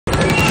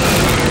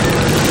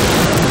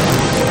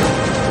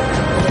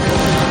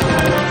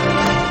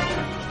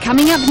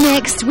Coming up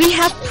next, we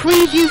have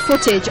preview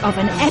footage of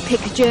an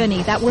epic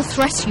journey that will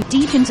thrust you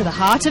deep into the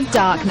heart of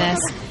darkness.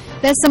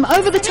 There's some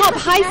over-the-top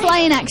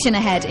high-flying action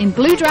ahead in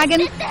Blue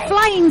Dragon,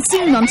 flying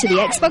soon onto the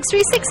Xbox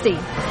 360.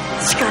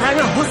 力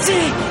が欲し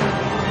い。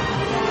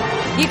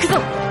行く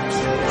ぞ。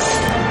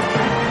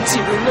自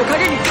分の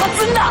影に勝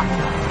つんだ。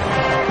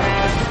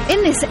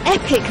 In this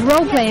epic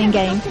role-playing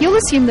game, you'll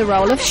assume the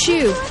role of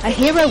Shu, a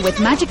hero with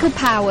magical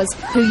powers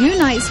who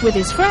unites with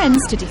his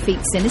friends to defeat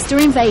sinister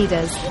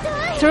invaders.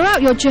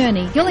 Throughout your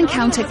journey, you'll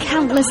encounter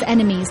countless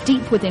enemies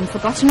deep within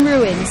forgotten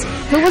ruins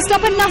who will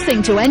stop at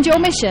nothing to end your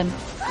mission.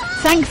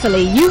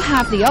 Thankfully, you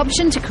have the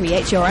option to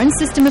create your own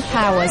system of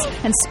powers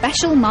and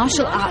special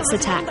martial arts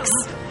attacks.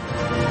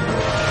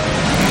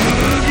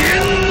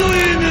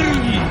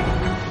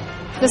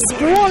 The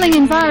sprawling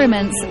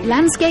environments,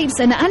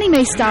 landscapes and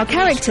anime-style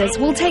characters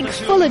will take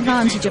full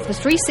advantage of the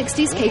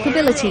 360's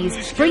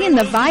capabilities, bringing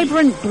the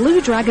vibrant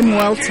Blue Dragon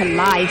world to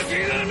life.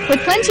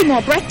 With plenty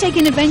more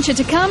breathtaking adventure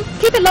to come,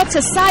 keep it locked to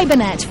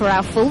Cybernet for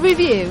our full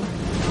review.